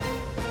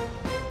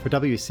For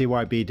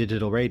WCYB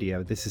Digital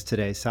Radio, this is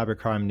today's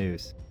Cybercrime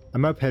news. A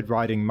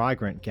moped-riding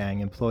migrant gang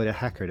employed a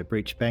hacker to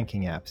breach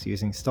banking apps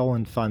using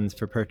stolen funds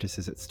for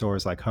purchases at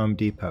stores like Home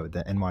Depot,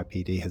 the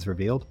NYPD has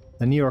revealed.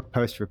 The New York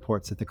Post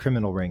reports that the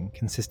criminal ring,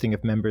 consisting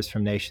of members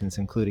from nations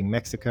including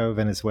Mexico,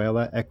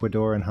 Venezuela,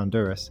 Ecuador, and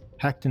Honduras,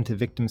 hacked into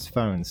victims'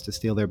 phones to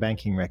steal their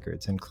banking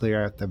records and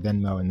clear out their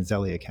Venmo and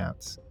Zelle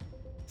accounts.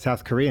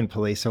 South Korean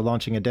police are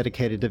launching a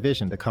dedicated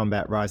division to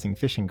combat rising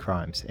phishing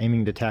crimes,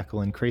 aiming to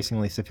tackle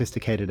increasingly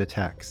sophisticated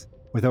attacks.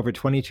 With over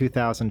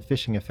 22,000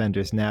 phishing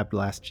offenders nabbed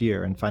last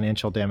year and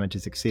financial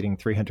damages exceeding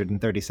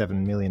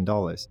 $337 million,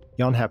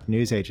 Yonhap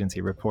News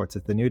Agency reports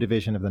that the new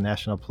division of the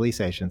National Police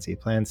Agency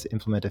plans to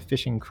implement a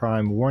phishing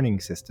crime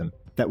warning system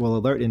that will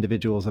alert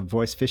individuals of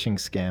voice phishing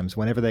scams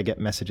whenever they get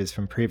messages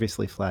from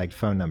previously flagged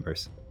phone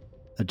numbers.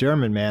 A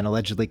German man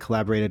allegedly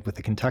collaborated with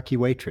a Kentucky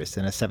waitress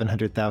in a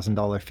 $700,000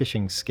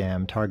 phishing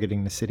scam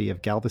targeting the city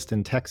of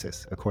Galveston,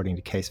 Texas, according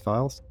to case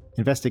files.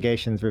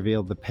 Investigations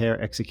revealed the pair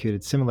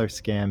executed similar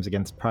scams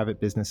against private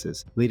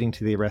businesses, leading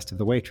to the arrest of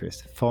the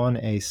waitress, Fawn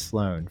A.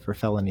 Sloan, for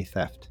felony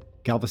theft.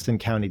 Galveston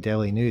County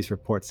Daily News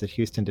reports that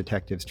Houston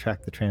detectives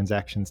tracked the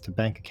transactions to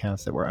bank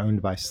accounts that were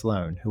owned by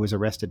Sloan, who was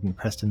arrested in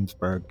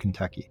Prestonsburg,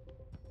 Kentucky.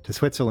 To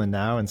Switzerland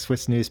now, and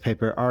Swiss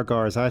newspaper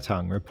Aargauer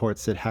Zeitung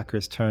reports that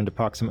hackers turned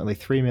approximately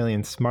 3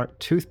 million smart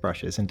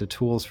toothbrushes into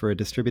tools for a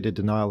distributed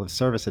denial of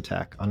service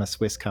attack on a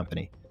Swiss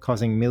company,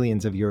 causing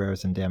millions of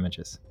euros in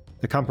damages.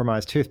 The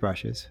compromised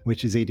toothbrushes,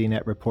 which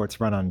ZDNet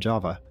reports run on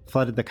Java,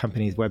 flooded the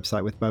company's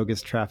website with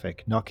bogus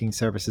traffic, knocking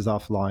services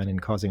offline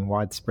and causing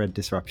widespread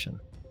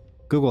disruption.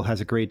 Google has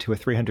agreed to a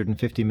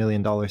 $350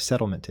 million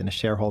settlement in a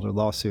shareholder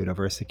lawsuit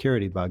over a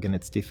security bug in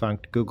its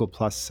defunct Google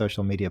Plus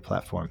social media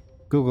platform.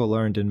 Google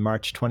learned in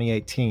March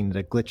 2018 that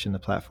a glitch in the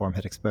platform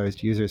had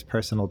exposed users'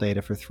 personal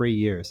data for 3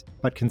 years,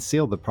 but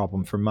concealed the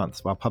problem for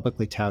months while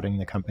publicly touting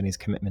the company's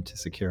commitment to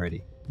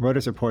security.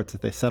 Reuters reports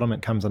that the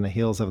settlement comes on the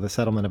heels of the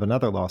settlement of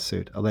another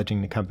lawsuit,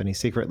 alleging the company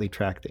secretly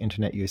tracked the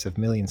internet use of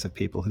millions of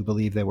people who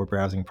believed they were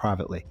browsing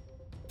privately.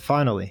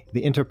 Finally,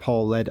 the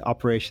Interpol-led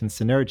Operation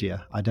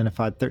Synergia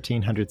identified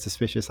 1,300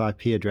 suspicious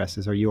IP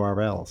addresses or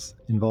URLs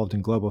involved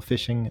in global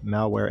phishing,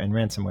 malware, and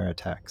ransomware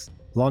attacks.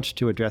 Launched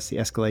to address the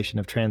escalation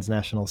of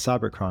transnational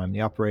cybercrime, the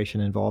operation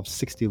involved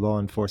 60 law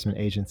enforcement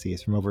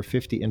agencies from over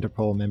 50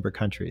 Interpol member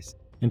countries.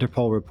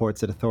 Interpol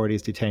reports that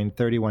authorities detained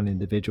 31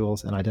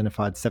 individuals and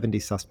identified 70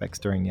 suspects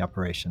during the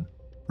operation.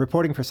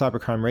 Reporting for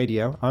Cybercrime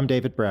Radio, I'm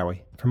David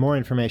Browie. For more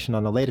information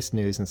on the latest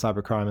news in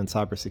cybercrime and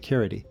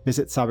cybersecurity,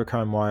 visit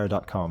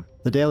cybercrimewire.com.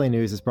 The Daily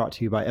News is brought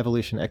to you by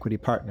Evolution Equity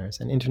Partners,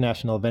 an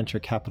international venture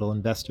capital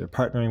investor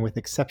partnering with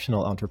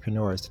exceptional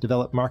entrepreneurs to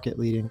develop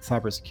market-leading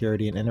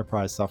cybersecurity and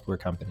enterprise software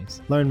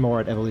companies. Learn more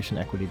at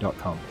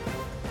evolutionequity.com.